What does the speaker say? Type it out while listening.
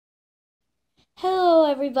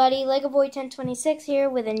everybody, LegoBoy1026 here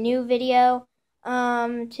with a new video.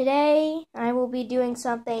 Today I will be doing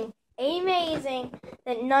something amazing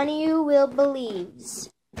that none of you will believe.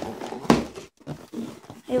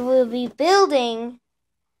 I will be building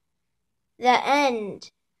the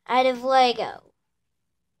end out of Lego.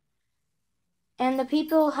 And the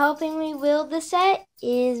people helping me build the set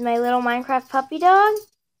is my little Minecraft puppy dog,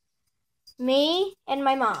 me, and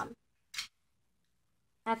my mom.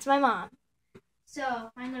 That's my mom.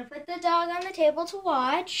 So, I'm going to put the dog on the table to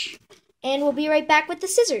watch, and we'll be right back with the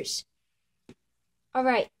scissors.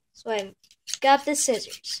 Alright, so I've got the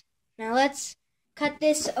scissors. Now let's cut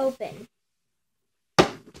this open.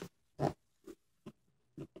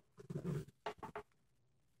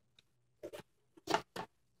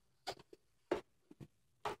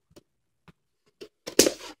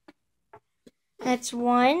 That's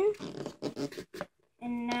one.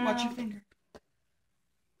 And now watch your finger.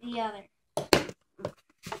 The other.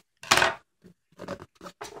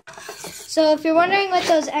 So if you're wondering what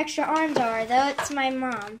those extra arms are, that's my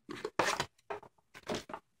mom.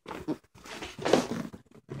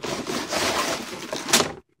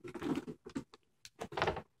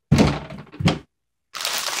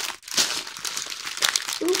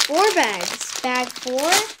 Ooh, 4 bags. Bag 4.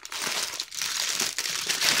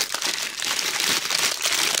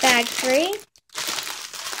 Bag 3.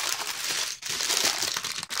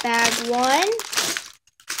 Bag 1.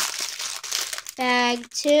 Bag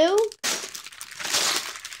 2.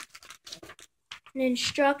 An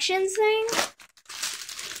instructions thing.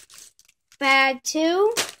 Bag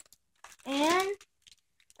 2. And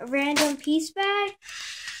a random piece bag.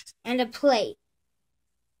 And a plate.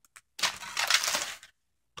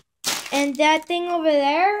 And that thing over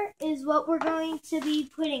there is what we're going to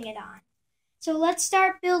be putting it on. So let's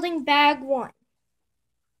start building bag 1.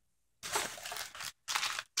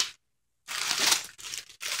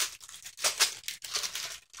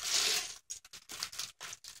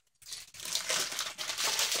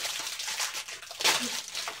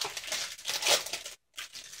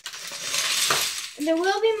 And there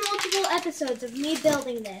will be multiple episodes of me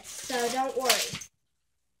building this, so don't worry.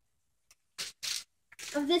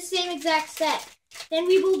 Of this same exact set. Then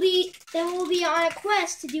we'll be on a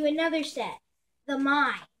quest to do another set, the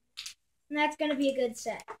Mine. And that's going to be a good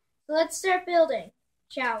set. So let's start building,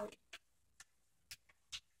 shall we?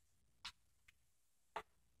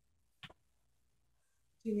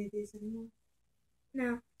 Do you need these anymore?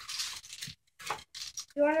 No.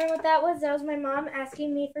 You wondering what that was? That was my mom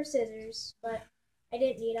asking me for scissors, but I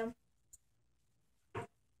didn't need them.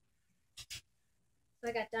 So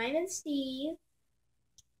I got Diamond Steve.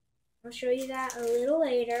 I'll show you that a little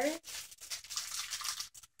later.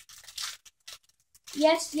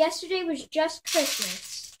 Yes, yesterday was just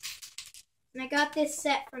Christmas. And I got this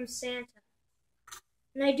set from Santa.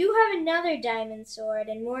 And I do have another diamond sword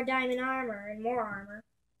and more diamond armor and more armor.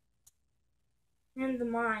 And the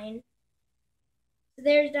mine. So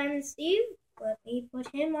there's Diamond Steve. Let me put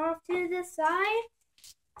him off to the side.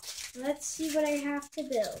 Let's see what I have to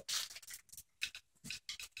build.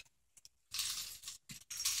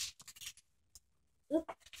 Oop.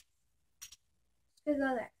 Let's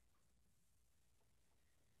go there.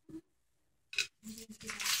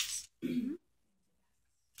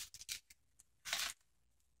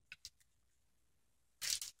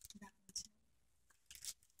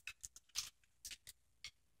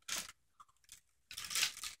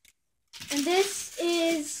 And this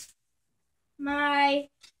is my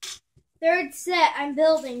third set I'm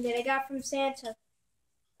building that I got from Santa.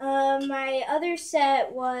 My other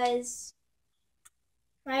sets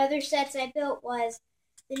I built was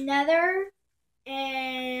the Nether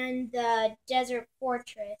and the Desert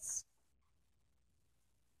Fortress.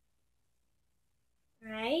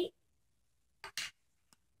 Right?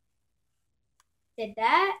 Did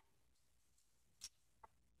that.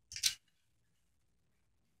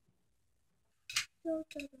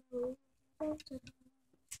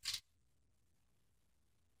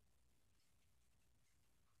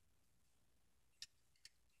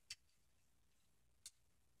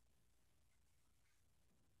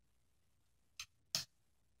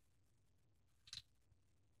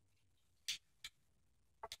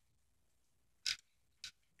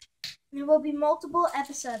 There will be multiple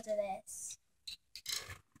episodes of this,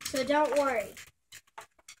 so don't worry.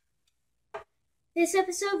 This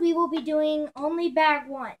episode we will be doing only bag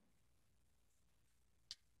 1.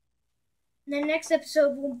 And the next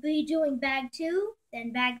episode we'll be doing bag 2,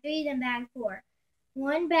 then bag 3, then bag 4.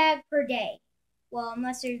 1 bag per day. Well,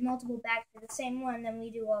 unless there's multiple bags for the same one, then we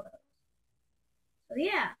do all those. So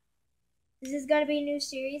yeah. This is going to be a new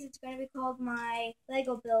series. It's going to be called my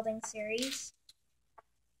Lego building series.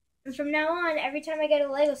 And from now on, every time I get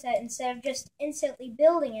a Lego set, instead of just instantly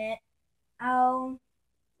building it, I'll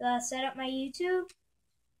set up my YouTube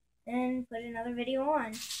and put another video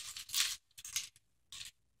on.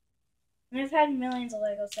 And I've had millions of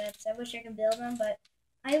Lego sets. I wish I could build them, but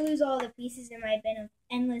I lose all the pieces in my bin of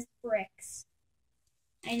endless bricks.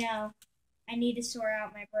 I know. I need to sort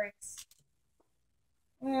out my bricks.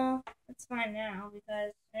 Well, that's fine now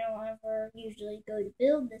because I don't ever usually go to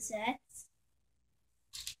build the sets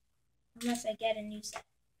unless I get a new set.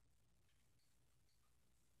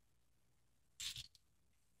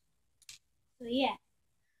 So yeah,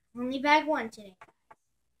 only bag 1 today.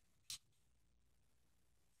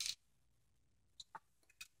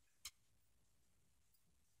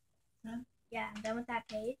 Huh? Yeah, I'm done with that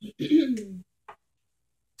page.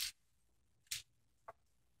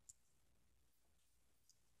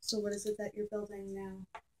 So what is it that you're building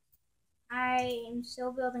now? I am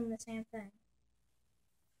still building the same thing.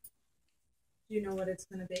 Do you know what it's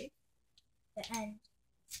going to be? The end.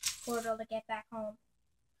 Portal to get back home.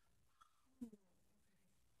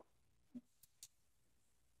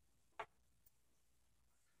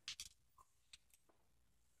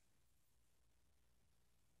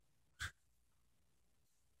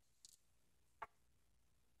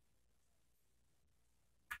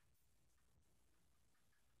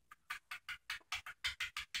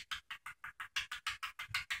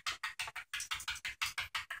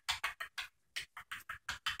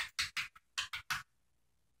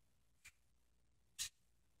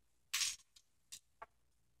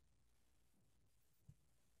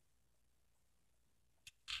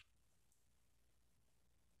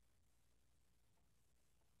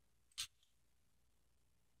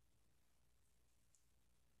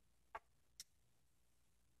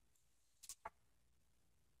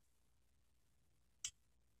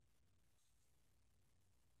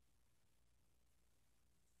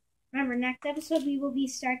 Remember, next episode we will be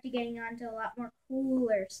getting on to a lot more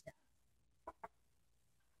cooler stuff.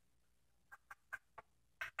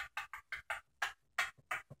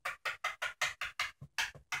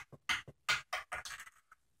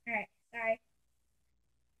 Alright, sorry.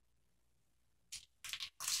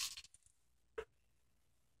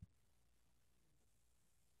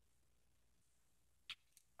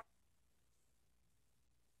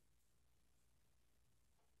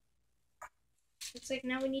 Looks like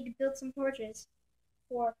now we need to build some torches.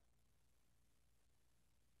 4.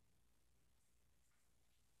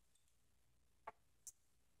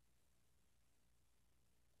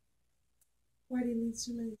 Why do you need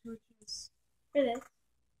so many torches? For this.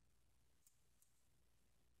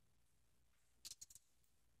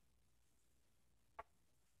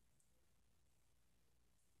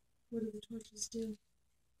 What do the torches do?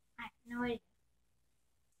 I have no idea.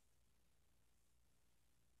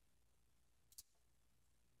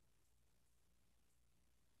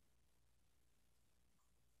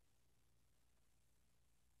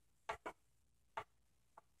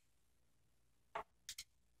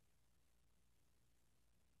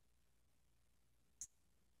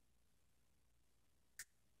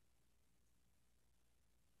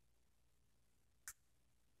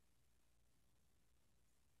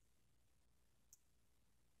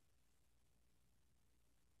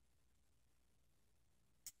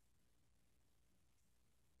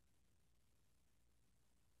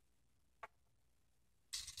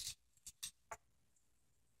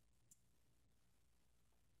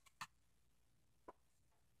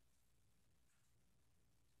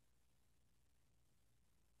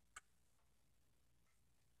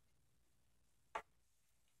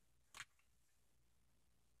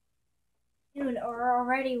 Dude, we're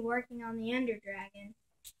already working on the Ender Dragon.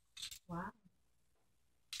 Wow.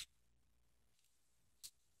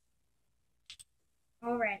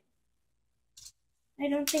 Already. I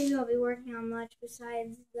don't think we'll be working on much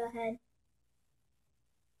besides the head.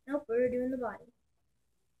 Nope, we're doing the body.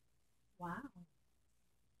 Wow.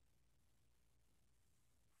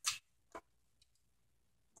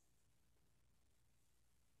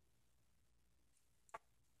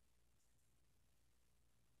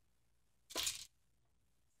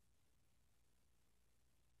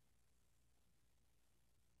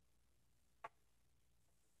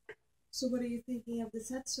 So what are you thinking of the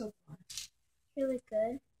set so far? Really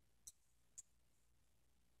good.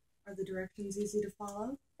 Are the directions easy to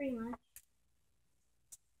follow? Pretty much.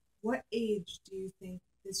 What age do you think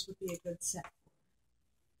this would be a good set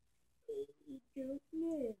for? I don't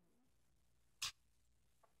know.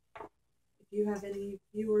 If you have any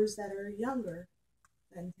viewers that are younger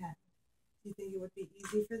than 10, do you think it would be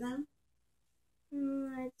easy for them?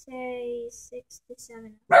 I'd say 6 to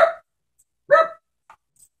 7.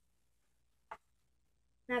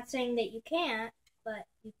 Not saying that you can't, but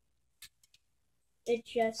it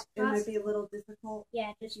just It might be a little difficult.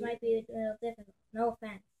 Yeah, it just might be a little difficult. No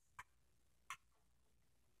offense.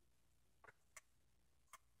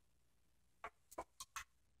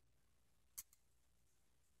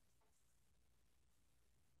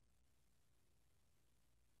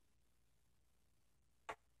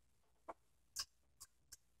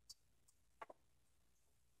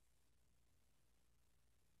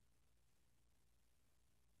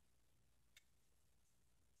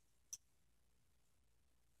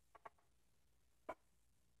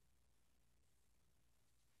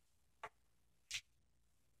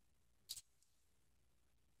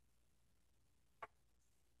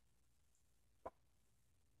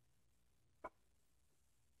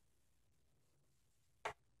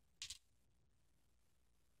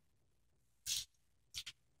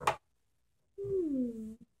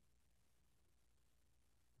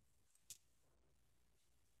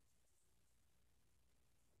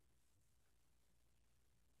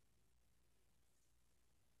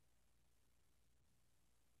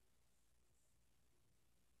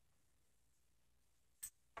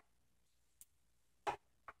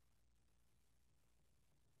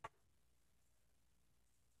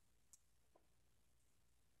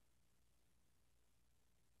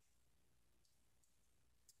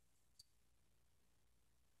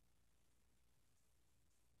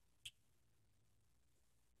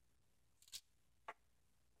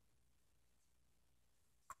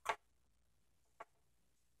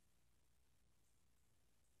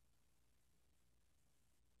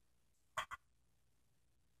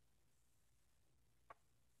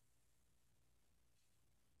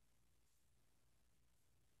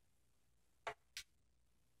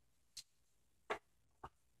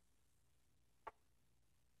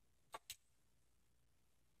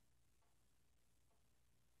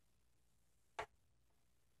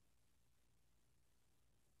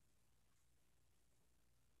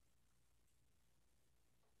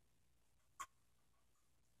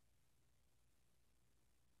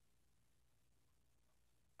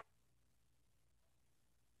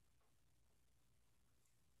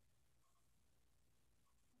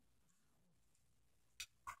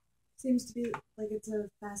 Seems to be like it's a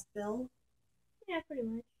fast build. Yeah, pretty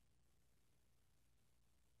much.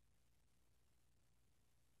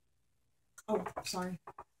 Oh, sorry.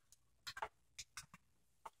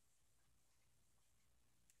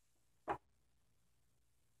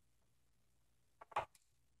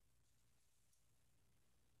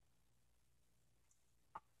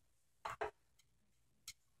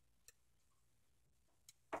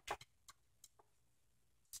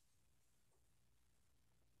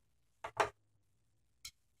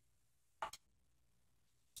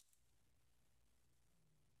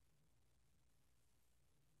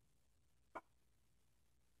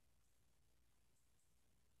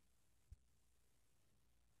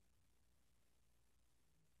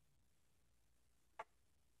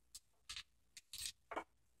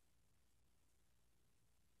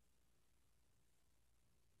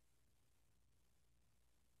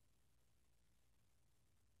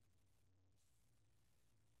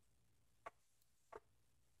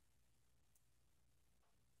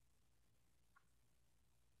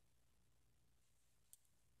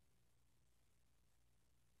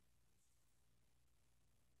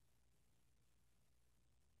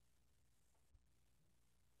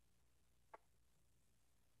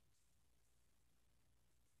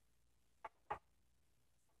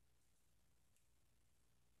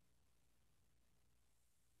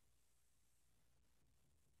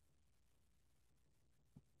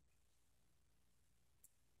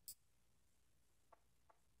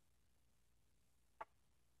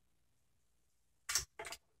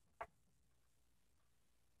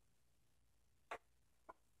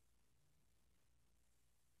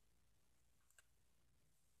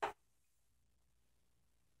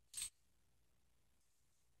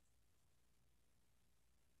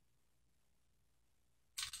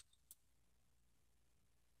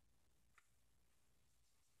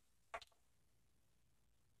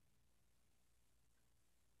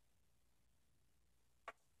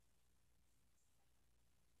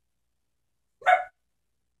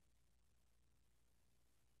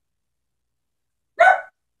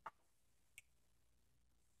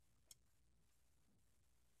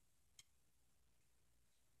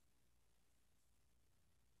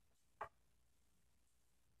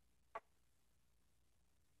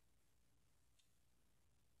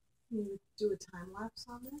 Can you do a time lapse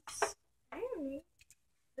on this? I don't know.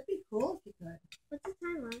 That'd be cool if you could. What's the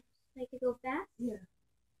time lapse? I could go fast? Yeah.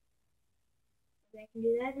 Maybe I can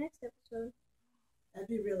do that next episode. That'd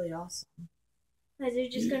be really awesome. Because they're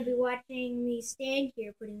just going to be watching me stand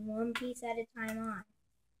here putting one piece at a time on.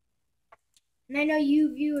 And I know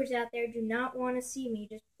you viewers out there do not want to see me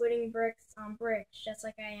just putting bricks on bricks, just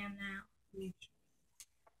like I am now.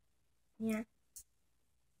 Yeah.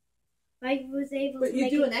 I was able But to you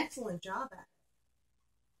make do it, an excellent job at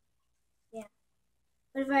it. Yeah.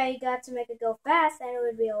 But if I got to make it go fast, then it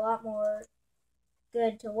would be a lot more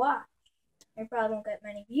good to watch. I probably won't get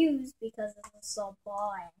many views because it's so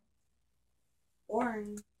boring.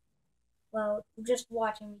 Boring. Well, just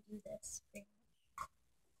watching me do this.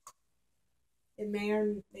 It may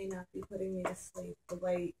or may not be putting me to sleep the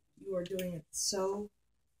way you are doing it so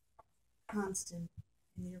constant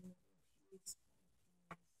in your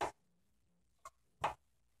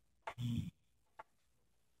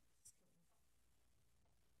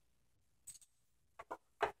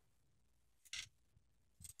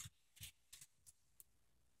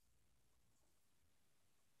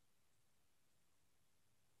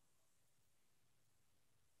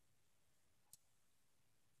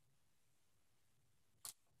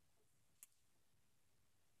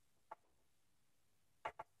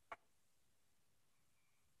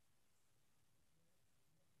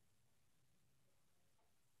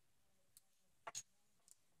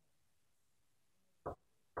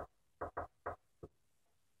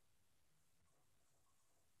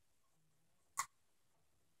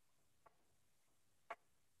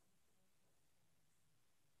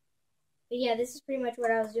But yeah, this is pretty much what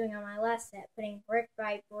I was doing on my last set, putting brick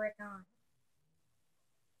by brick on.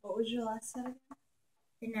 What was your last set again?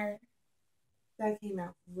 The Nether. That came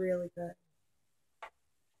out really good.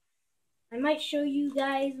 I might show you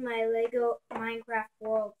guys my Lego Minecraft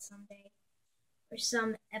world someday. Or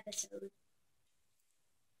some episode.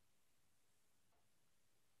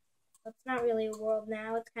 It's not really a world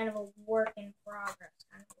now, it's kind of a work in progress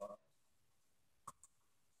kind of world.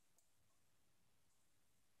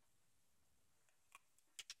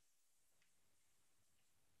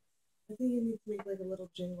 I think you need to make like a little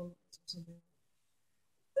jingle noise or something.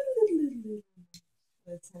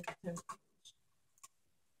 It's like a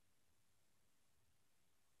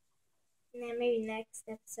And then maybe next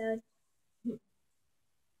episode.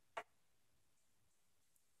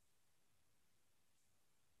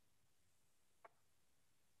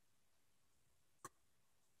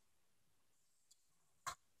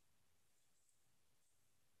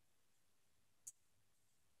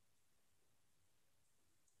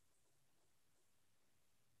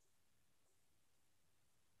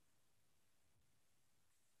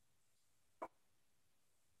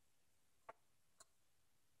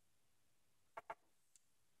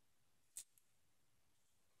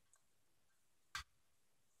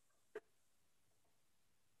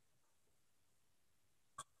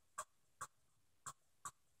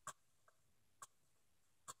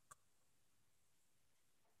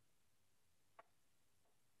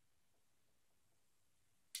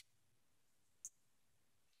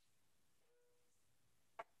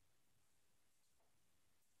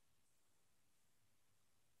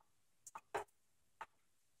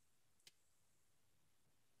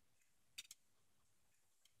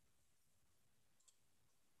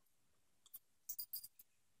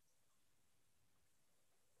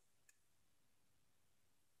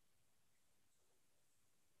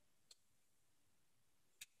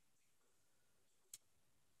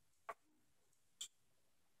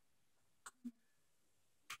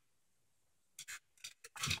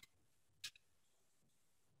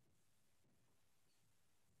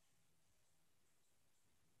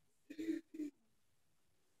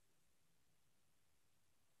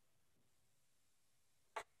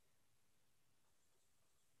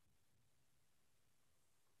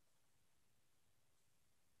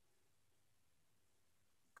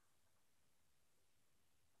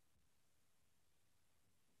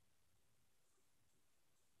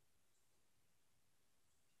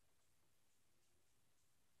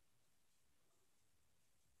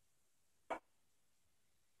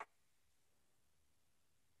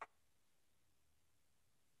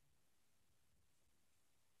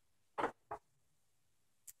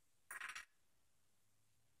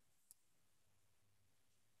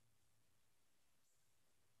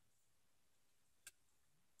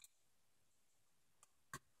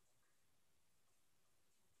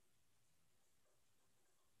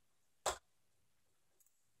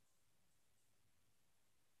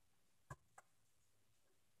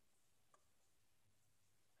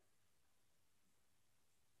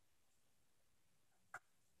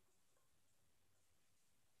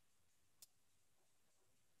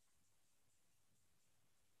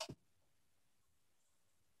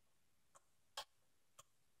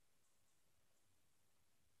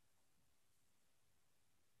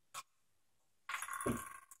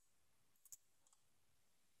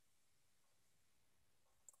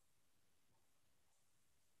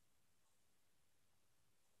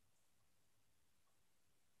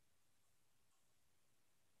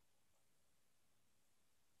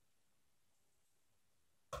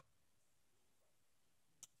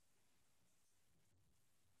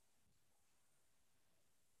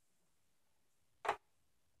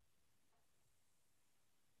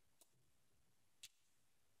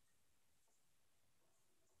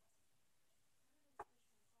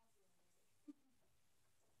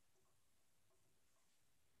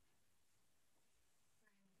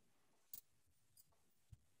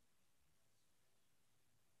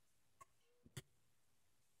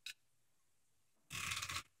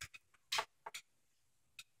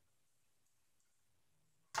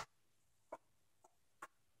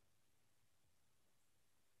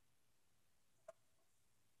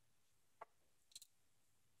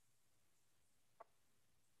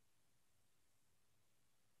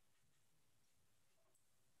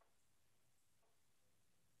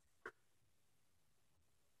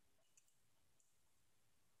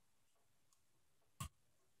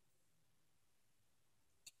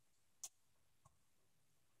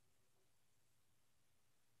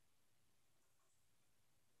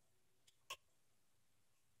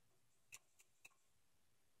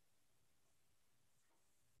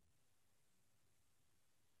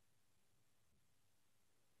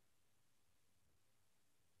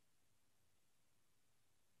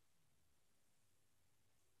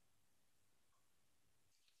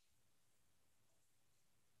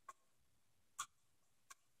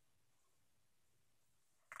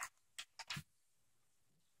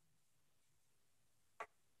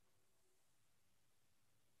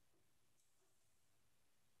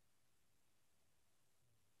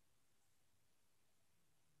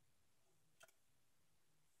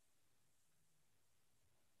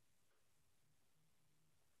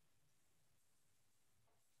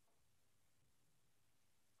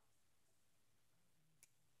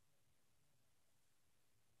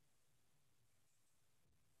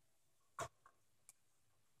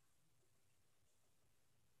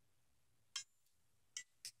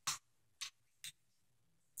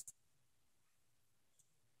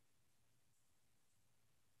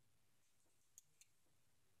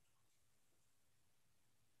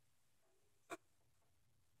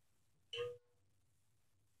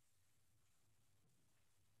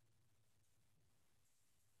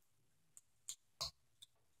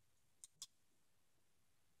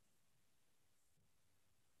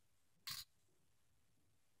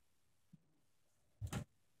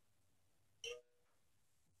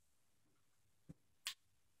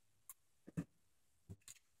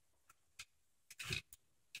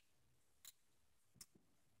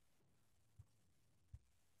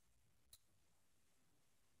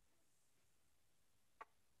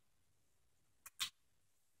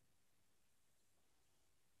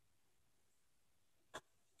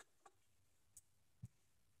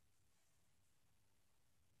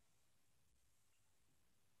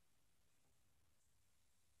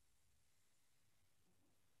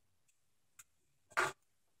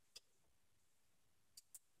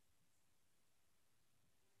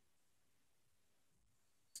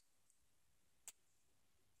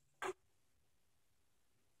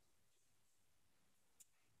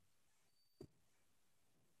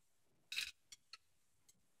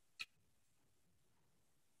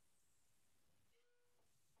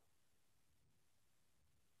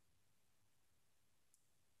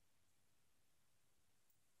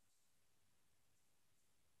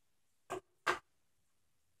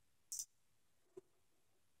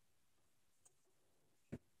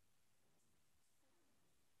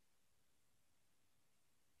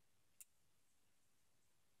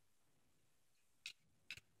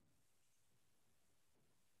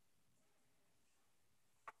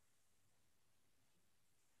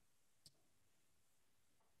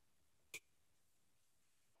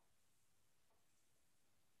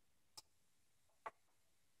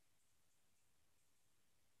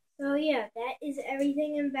 So yeah, that is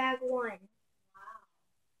everything in bag 1. Wow.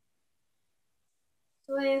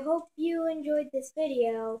 So I hope you enjoyed this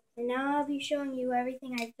video, and now I'll be showing you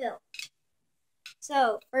everything I built.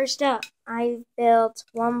 So, first up, I built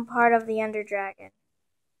one part of the Ender Dragon.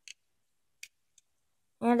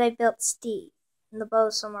 And I built Steve, and the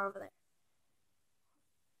bow's somewhere over there.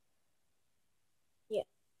 Yeah.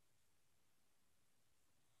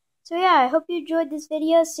 So yeah, I hope you enjoyed this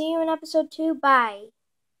video. See you in episode 2. Bye.